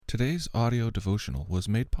Today's audio devotional was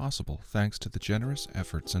made possible thanks to the generous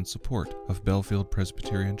efforts and support of Bellefield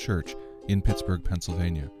Presbyterian Church in Pittsburgh,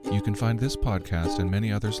 Pennsylvania. You can find this podcast and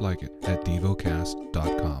many others like it at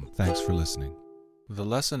Devocast.com. Thanks for listening. The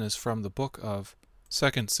lesson is from the book of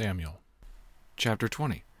 2 Samuel. Chapter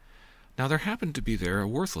 20. Now there happened to be there a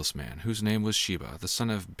worthless man, whose name was Sheba, the son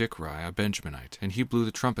of Bichri, a Benjaminite. And he blew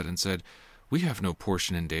the trumpet and said, We have no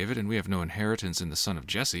portion in David, and we have no inheritance in the son of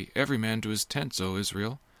Jesse. Every man to his tents, O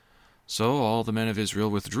Israel. So all the men of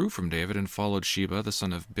Israel withdrew from David and followed Sheba, the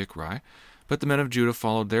son of Bichri. But the men of Judah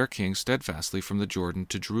followed their king steadfastly from the Jordan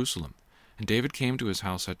to Jerusalem. And David came to his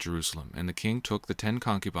house at Jerusalem. And the king took the 10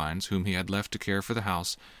 concubines whom he had left to care for the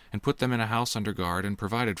house, and put them in a house under guard, and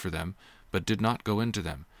provided for them, but did not go into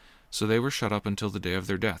them. So they were shut up until the day of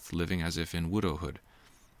their death, living as if in widowhood.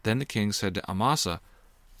 Then the king said to Amasa,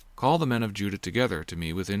 Call the men of Judah together to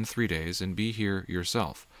me within 3 days, and be here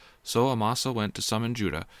yourself. So Amasa went to summon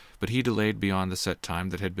Judah, but he delayed beyond the set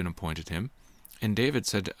time that had been appointed him. And David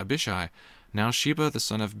said to Abishai, Now Sheba the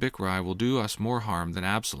son of Bichri will do us more harm than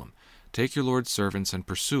Absalom. Take your lord's servants and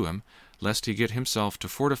pursue him, lest he get himself to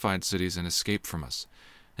fortified cities and escape from us.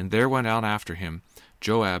 And there went out after him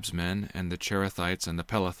Joab's men, and the Cherethites, and the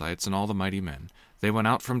Pelethites, and all the mighty men. They went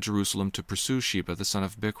out from Jerusalem to pursue Sheba the son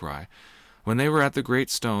of Bichri. When they were at the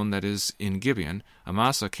great stone that is in Gibeon,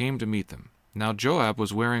 Amasa came to meet them. Now Joab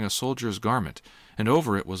was wearing a soldier's garment, and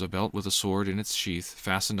over it was a belt with a sword in its sheath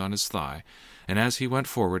fastened on his thigh. And as he went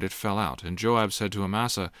forward it fell out. And Joab said to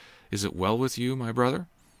Amasa, Is it well with you, my brother?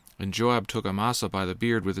 And Joab took Amasa by the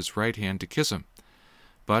beard with his right hand to kiss him.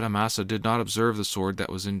 But Amasa did not observe the sword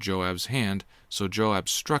that was in Joab's hand, so Joab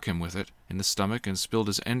struck him with it in the stomach, and spilled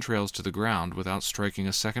his entrails to the ground without striking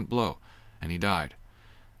a second blow, and he died.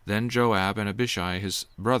 Then Joab and Abishai his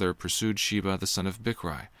brother pursued Sheba the son of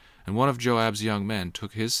Bichri. And one of Joab's young men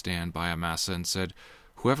took his stand by Amasa and said,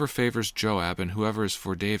 Whoever favors Joab and whoever is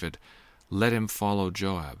for David, let him follow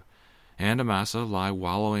Joab. And Amasa lie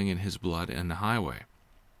wallowing in his blood in the highway.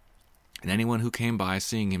 And anyone who came by,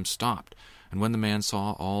 seeing him, stopped. And when the man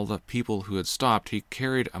saw all the people who had stopped, he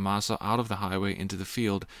carried Amasa out of the highway into the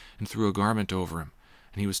field and threw a garment over him.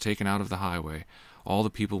 And he was taken out of the highway. All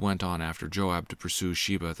the people went on after Joab to pursue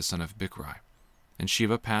Sheba the son of Bichri. And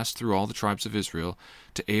Sheba passed through all the tribes of Israel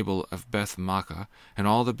to Abel of Beth-maachah, and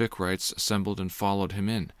all the Bichrites assembled and followed him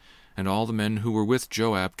in. And all the men who were with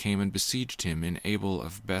Joab came and besieged him in Abel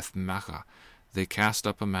of Beth-maachah. They cast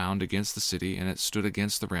up a mound against the city, and it stood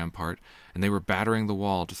against the rampart, and they were battering the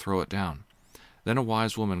wall to throw it down. Then a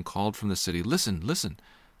wise woman called from the city, Listen, listen,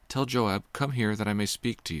 tell Joab, Come here, that I may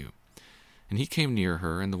speak to you. And he came near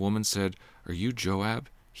her, and the woman said, Are you Joab?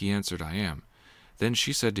 He answered, I am. Then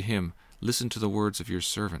she said to him, Listen to the words of your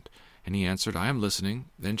servant. And he answered, I am listening.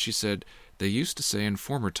 Then she said, They used to say in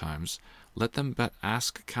former times, Let them but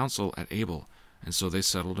ask counsel at Abel. And so they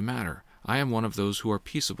settled a matter. I am one of those who are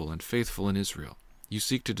peaceable and faithful in Israel. You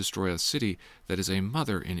seek to destroy a city that is a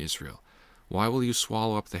mother in Israel. Why will you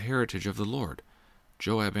swallow up the heritage of the Lord?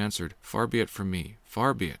 Joab answered, Far be it from me,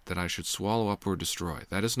 far be it that I should swallow up or destroy.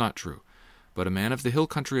 That is not true. But a man of the hill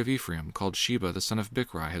country of Ephraim, called Sheba the son of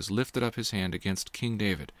Bichri, has lifted up his hand against King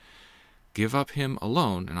David. Give up him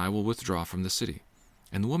alone, and I will withdraw from the city.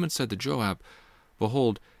 And the woman said to Joab,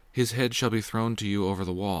 Behold, his head shall be thrown to you over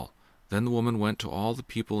the wall. Then the woman went to all the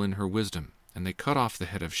people in her wisdom, and they cut off the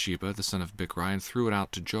head of Sheba the son of Bichri, and threw it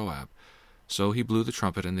out to Joab. So he blew the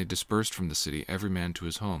trumpet, and they dispersed from the city, every man to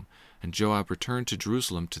his home. And Joab returned to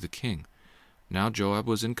Jerusalem to the king. Now Joab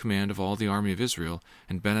was in command of all the army of Israel,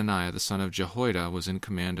 and Benaiah the son of Jehoiada was in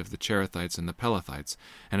command of the Cherethites and the Pelethites,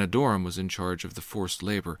 and Adoram was in charge of the forced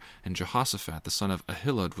labor, and Jehoshaphat the son of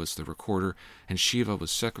Ahilud was the recorder, and Sheva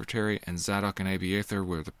was secretary, and Zadok and Abiathar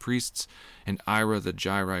were the priests, and Ira the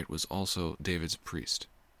Jairite was also David's priest.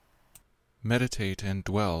 Meditate and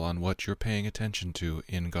dwell on what you're paying attention to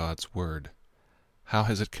in God's Word. How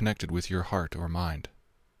has it connected with your heart or mind?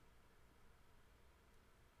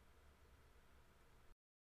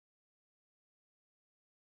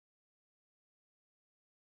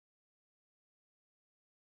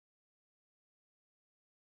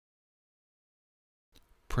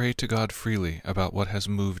 Pray to God freely about what has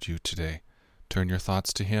moved you today. Turn your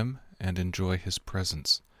thoughts to Him and enjoy His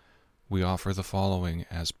presence. We offer the following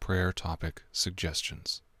as prayer topic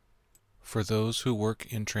suggestions. For those who work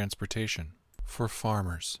in transportation. For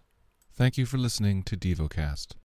farmers. Thank you for listening to Devocast.